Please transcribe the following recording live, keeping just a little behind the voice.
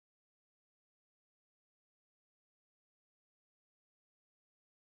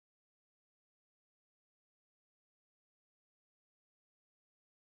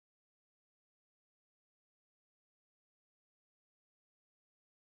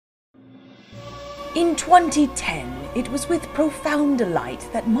In 2010, it was with profound delight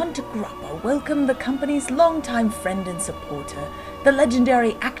that Montegrappa welcomed the company's longtime friend and supporter, the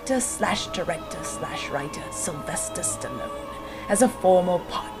legendary actor/director/writer Sylvester Stallone, as a formal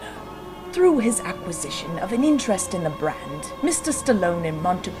partner. Through his acquisition of an interest in the brand, Mr. Stallone and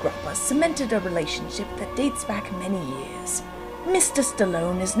Montegrappa cemented a relationship that dates back many years. Mr.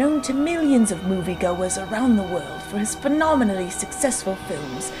 Stallone is known to millions of moviegoers around the world for his phenomenally successful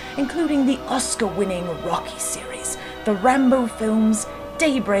films, including the Oscar-winning Rocky series, the Rambo films,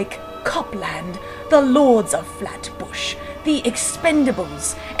 Daybreak, Copland, The Lords of Flatbush, The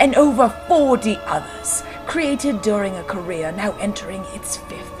Expendables, and over 40 others, created during a career now entering its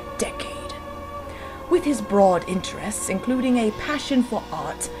 5th decade. With his broad interests, including a passion for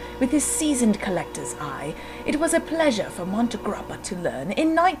art, with his seasoned collector's eye, it was a pleasure for Montegrappa to learn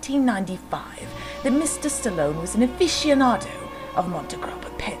in 1995 that Mr. Stallone was an aficionado of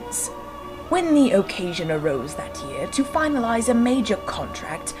Montegrappa pens. When the occasion arose that year to finalize a major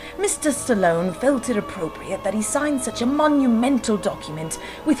contract, Mr. Stallone felt it appropriate that he sign such a monumental document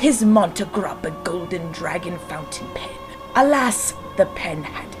with his Montegrappa Golden Dragon fountain pen. Alas, the pen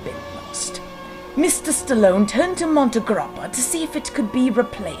had been lost. Mr. Stallone turned to Montegrappa to see if it could be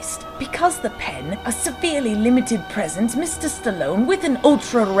replaced. Because the pen, a severely limited present, Mr. Stallone with an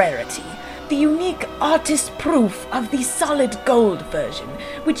ultra rarity, the unique artist proof of the solid gold version,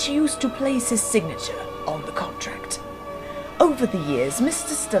 which used to place his signature on the contract. Over the years,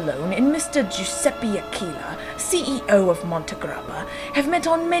 Mr. Stallone and Mr. Giuseppe Aquila, CEO of Montegrappa, have met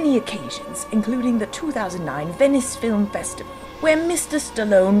on many occasions, including the 2009 Venice Film Festival, where Mr.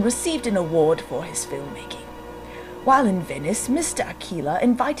 Stallone received an award for his filmmaking. While in Venice, Mr. Aquila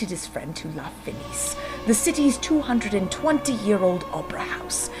invited his friend to La Fenice, the city's 220-year-old opera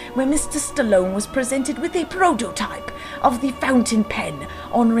house, where Mr. Stallone was presented with a prototype of the fountain pen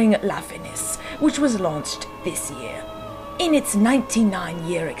honoring La Fenice, which was launched this year. In its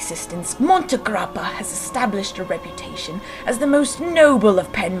 99-year existence, Montegrappa has established a reputation as the most noble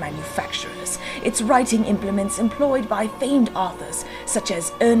of pen manufacturers, its writing implements employed by famed authors such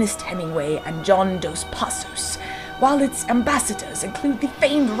as Ernest Hemingway and John Dos Passos, while its ambassadors include the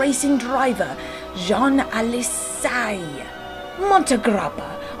famed racing driver Jean Alesi. Montegrappa,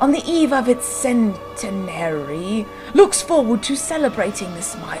 on the eve of its centenary, looks forward to celebrating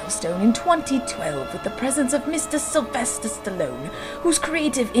this milestone in 2012 with the presence of Mr. Sylvester Stallone, whose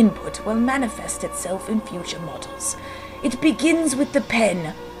creative input will manifest itself in future models. It begins with the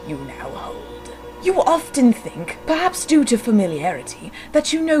pen you now hold. You often think, perhaps due to familiarity,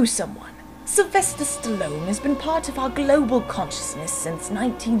 that you know someone. Sylvester Stallone has been part of our global consciousness since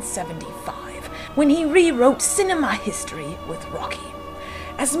 1975, when he rewrote cinema history with Rocky.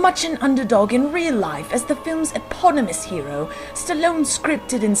 As much an underdog in real life as the film's eponymous hero, Stallone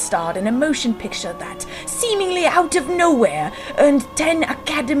scripted and starred in a motion picture that, seemingly out of nowhere, earned 10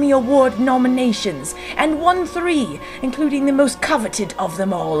 Academy Award nominations and won 3, including the most coveted of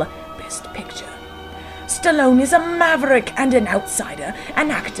them all, Best Picture. Stallone is a maverick and an outsider,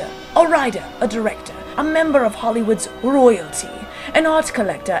 an actor, a writer, a director, a member of Hollywood's royalty, an art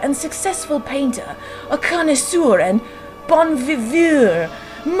collector and successful painter, a connoisseur and bon viveur,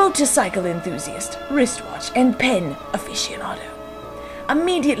 motorcycle enthusiast, wristwatch and pen aficionado.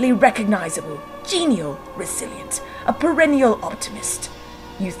 Immediately recognizable, genial, resilient, a perennial optimist.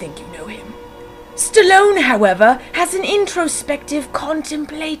 You think you know him. Stallone, however, has an introspective,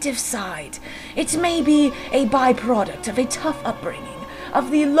 contemplative side. It may be a byproduct of a tough upbringing,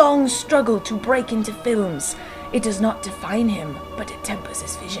 of the long struggle to break into films. It does not define him, but it tempers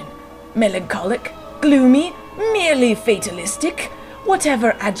his vision. Melancholic, gloomy, merely fatalistic,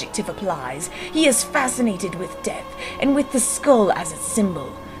 whatever adjective applies, he is fascinated with death and with the skull as its symbol.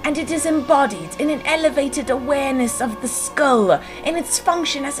 And it is embodied in an elevated awareness of the skull and its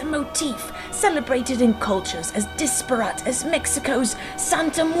function as a motif celebrated in cultures as disparate as Mexico's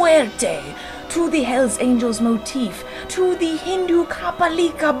Santa Muerte, to the Hells Angels motif, to the Hindu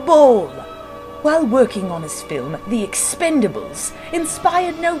Kapalika bowl. While working on his film, The Expendables,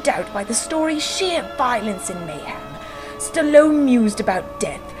 inspired no doubt by the story's sheer violence and mayhem, Stallone mused about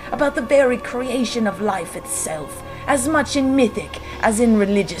death, about the very creation of life itself, as much in mythic as in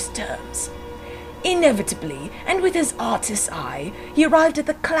religious terms. Inevitably, and with his artist's eye, he arrived at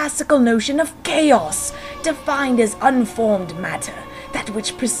the classical notion of chaos, defined as unformed matter, that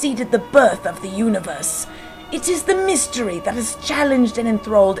which preceded the birth of the universe. It is the mystery that has challenged and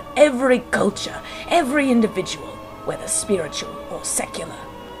enthralled every culture, every individual, whether spiritual or secular.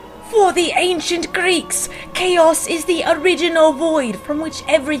 For the ancient Greeks, chaos is the original void from which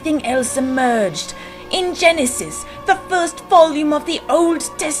everything else emerged. In Genesis, the first volume of the Old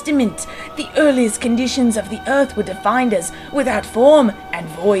Testament, the earliest conditions of the earth were defined as without form and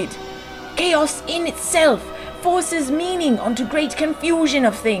void. Chaos in itself forces meaning onto great confusion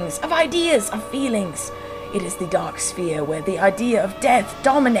of things, of ideas, of feelings. It is the dark sphere where the idea of death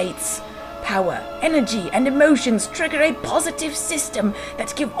dominates. Power, energy, and emotions trigger a positive system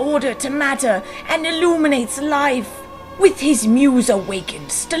that give order to matter and illuminates life. With his muse awakened,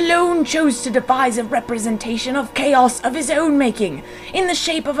 Stallone chose to devise a representation of chaos of his own making, in the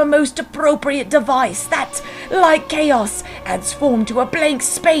shape of a most appropriate device that, like chaos, adds form to a blank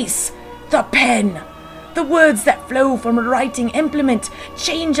space: the pen. The words that flow from a writing implement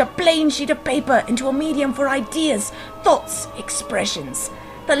change a plain sheet of paper into a medium for ideas, thoughts, expressions.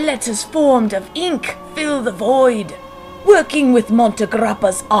 The letters formed of ink fill the void. Working with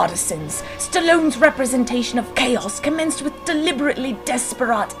Montegrappa's artisans, Stallone's representation of chaos commenced with deliberately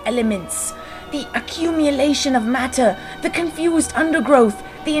disparate elements. The accumulation of matter, the confused undergrowth,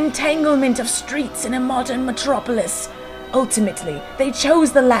 the entanglement of streets in a modern metropolis. Ultimately, they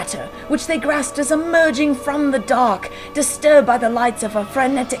chose the latter, which they grasped as emerging from the dark, disturbed by the lights of a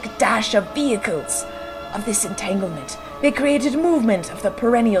frenetic dash of vehicles. Of this entanglement, they created movement of the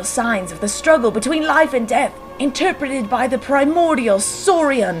perennial signs of the struggle between life and death, interpreted by the primordial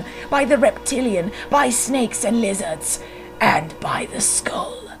saurian, by the reptilian, by snakes and lizards, and by the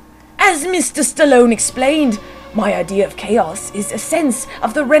skull. As Mr. Stallone explained, my idea of chaos is a sense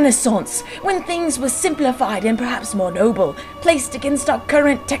of the Renaissance, when things were simplified and perhaps more noble, placed against our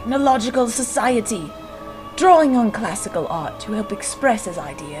current technological society. Drawing on classical art to help express his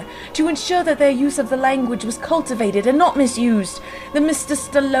idea, to ensure that their use of the language was cultivated and not misused, the Mr.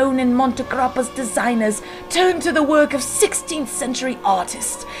 Stallone and Montegrappa's designers turned to the work of 16th century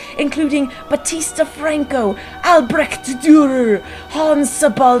artists, including Battista Franco, Albrecht Dürer, Hans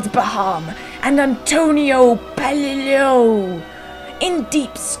Sebald Baham, and Antonio Palillo. In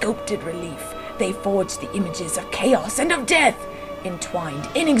deep sculpted relief, they forged the images of chaos and of death, entwined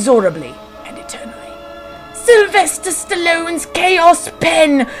inexorably and eternally. Sylvester Stallone's Chaos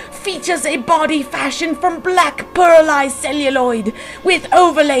Pen features a body fashioned from black pearlized celluloid with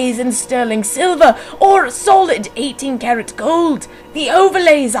overlays in sterling silver or solid 18-karat gold. The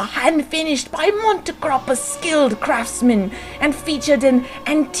overlays are hand-finished by Montegrappa's skilled craftsmen and featured an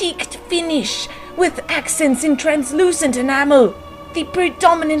antiqued finish with accents in translucent enamel. The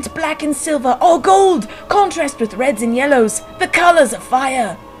predominant black and silver or gold contrast with reds and yellows, the colors of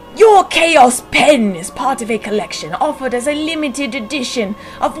fire. Your Chaos Pen is part of a collection offered as a limited edition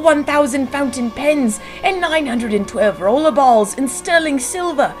of 1,000 fountain pens and 912 rollerballs in sterling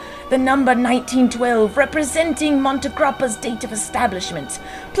silver, the number 1912 representing Montegrappa's date of establishment,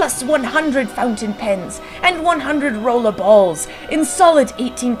 plus 100 fountain pens and 100 rollerballs in solid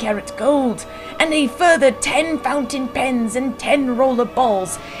 18-karat gold, and a further 10 fountain pens and 10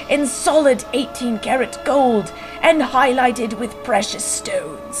 rollerballs in solid 18-karat gold and highlighted with precious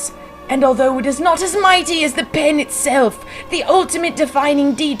stones. And although it is not as mighty as the pen itself, the ultimate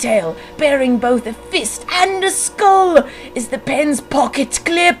defining detail, bearing both a fist and a skull, is the pen's pocket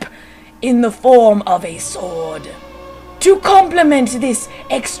clip in the form of a sword. To complement this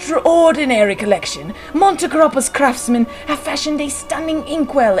extraordinary collection, Montegrappa's craftsmen have fashioned a stunning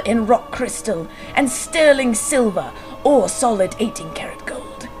inkwell in rock crystal and sterling silver or solid 18-karat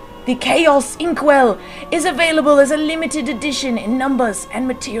gold. The Chaos Inkwell is available as a limited edition in numbers and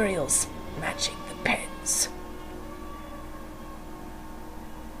materials matching the pens.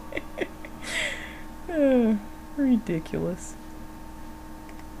 Ridiculous.